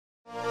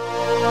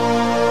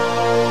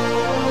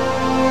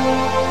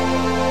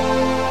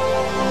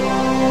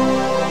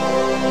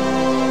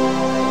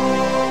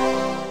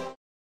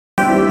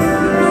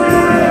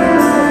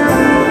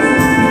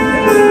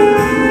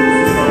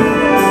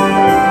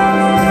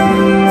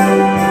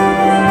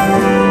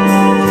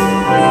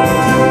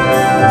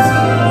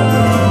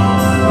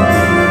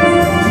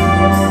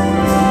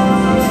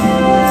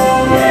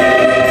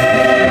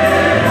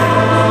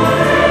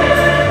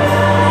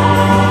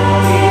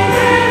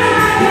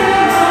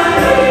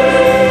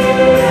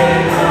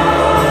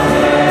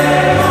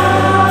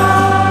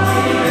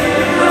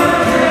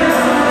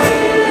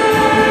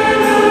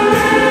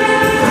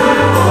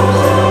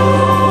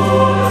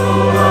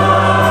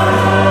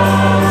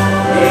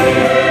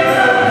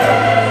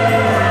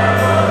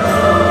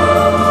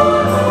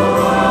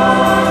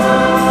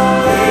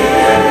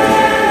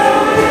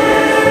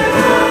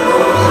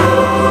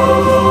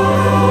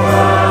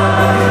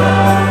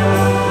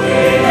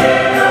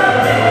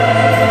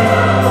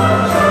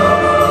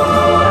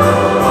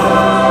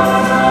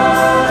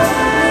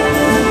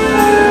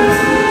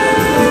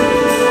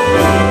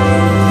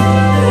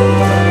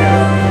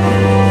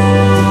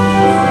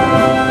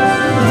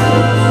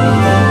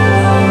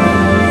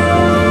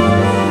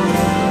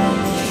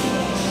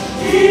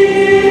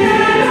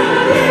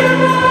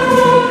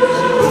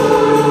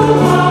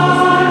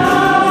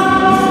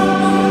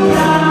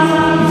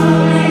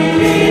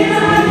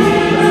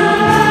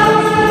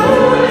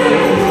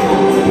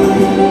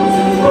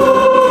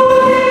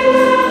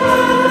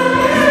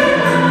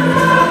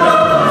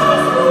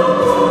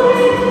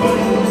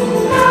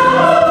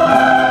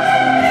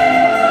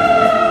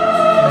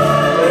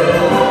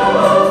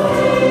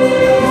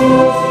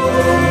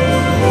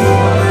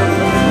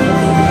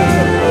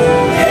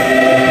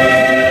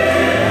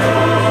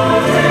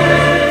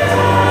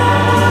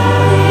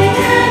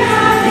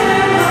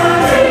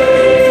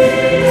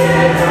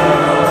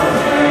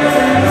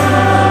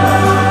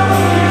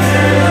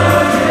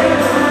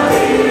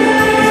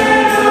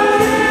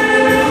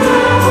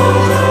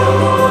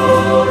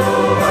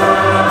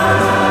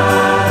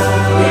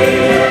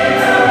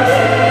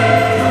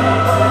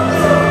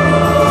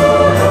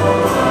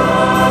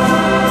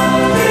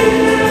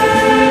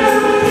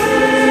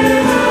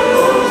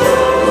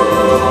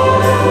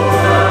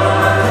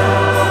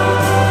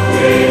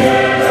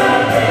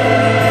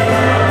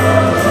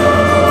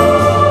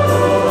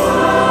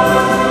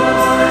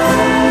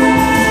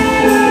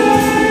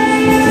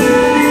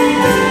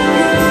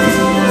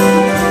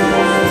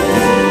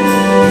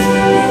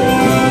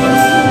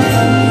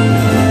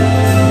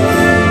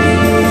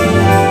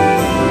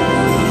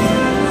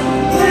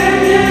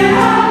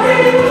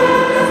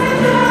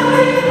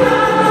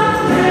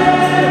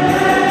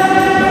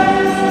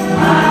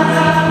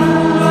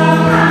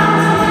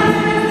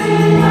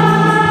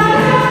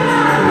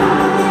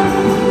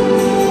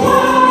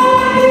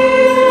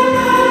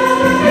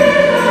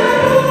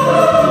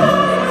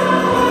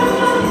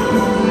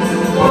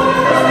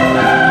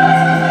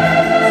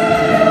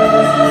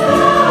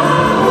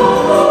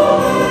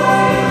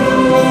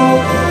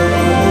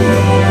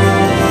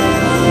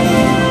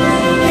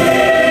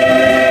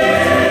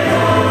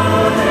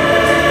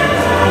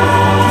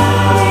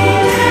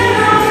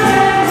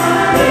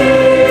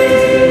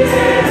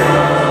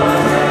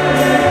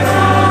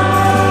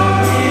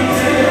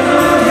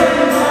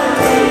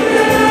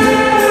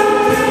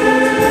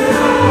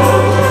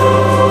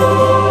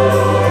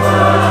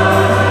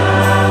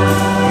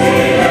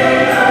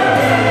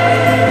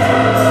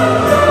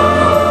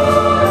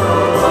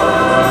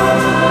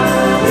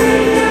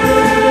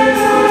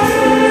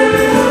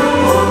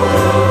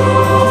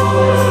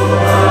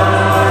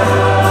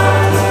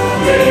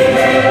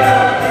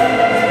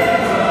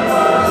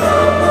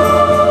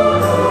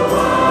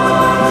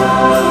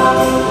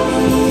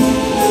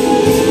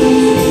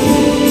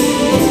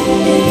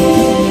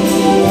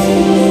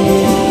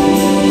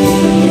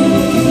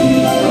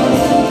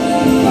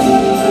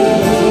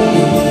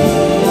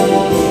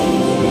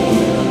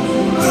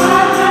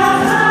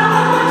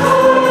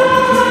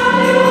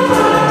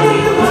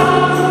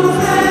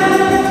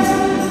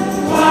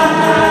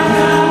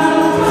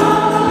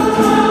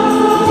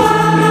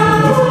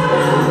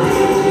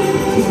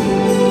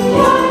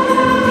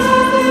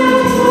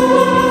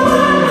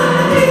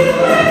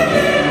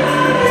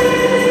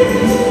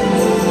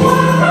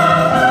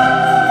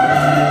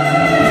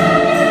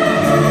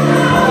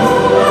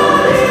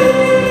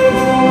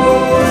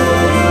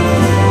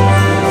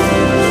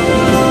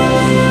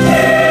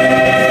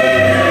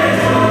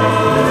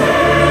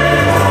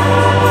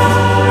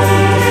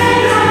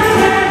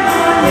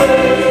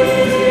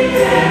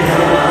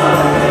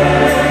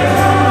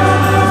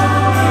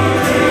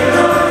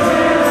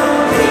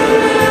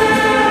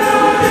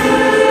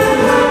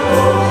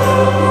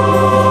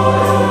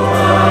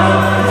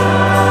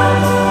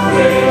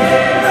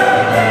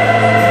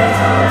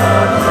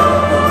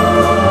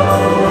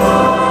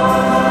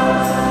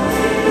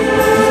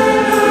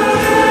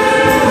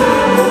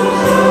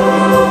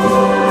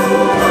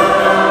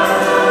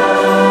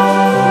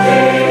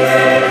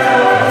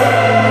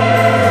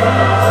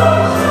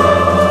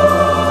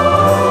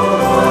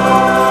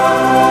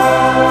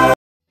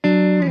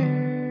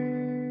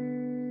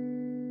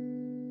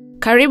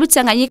Karibu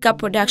Tanganyika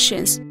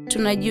Productions.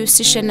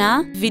 Tunajihusisha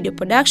na video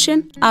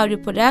production, audio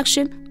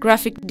production,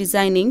 graphic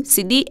designing,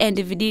 CD and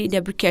DVD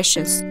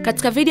fabrications.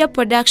 Katika video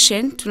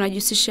production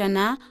tunajihusisha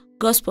na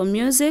gospel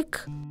music,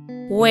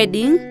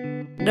 wedding,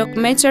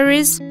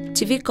 documentaries,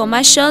 TV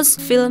commercials,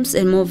 films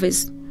and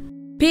movies.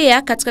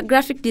 Pia katika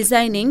graphic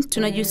designing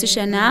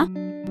tunajihusisha na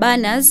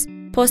banners,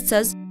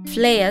 posters,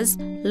 flyers,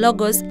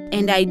 logos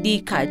and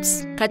ID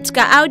cards.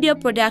 Katika audio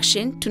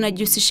production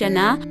tunajihusisha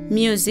na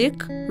music,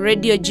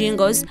 radio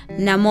jingles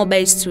na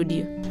mobile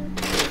studio.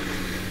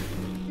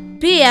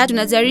 Pia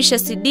tunazalisha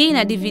CD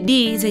na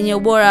DVD zenye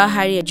ubora wa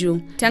hali ya juu.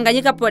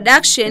 Tanganyika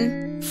Production,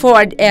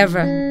 forward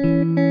ever.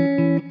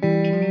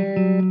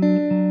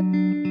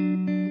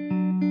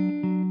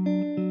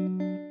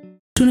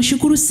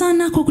 Tunashukuru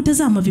sana kwa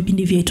kutazama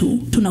vipindi vyetu.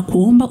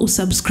 Tunakuomba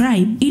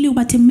usubscribe ili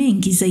upate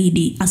mengi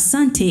zaidi.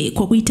 Asante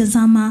kwa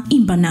kuitazama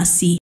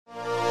ImbaNasi.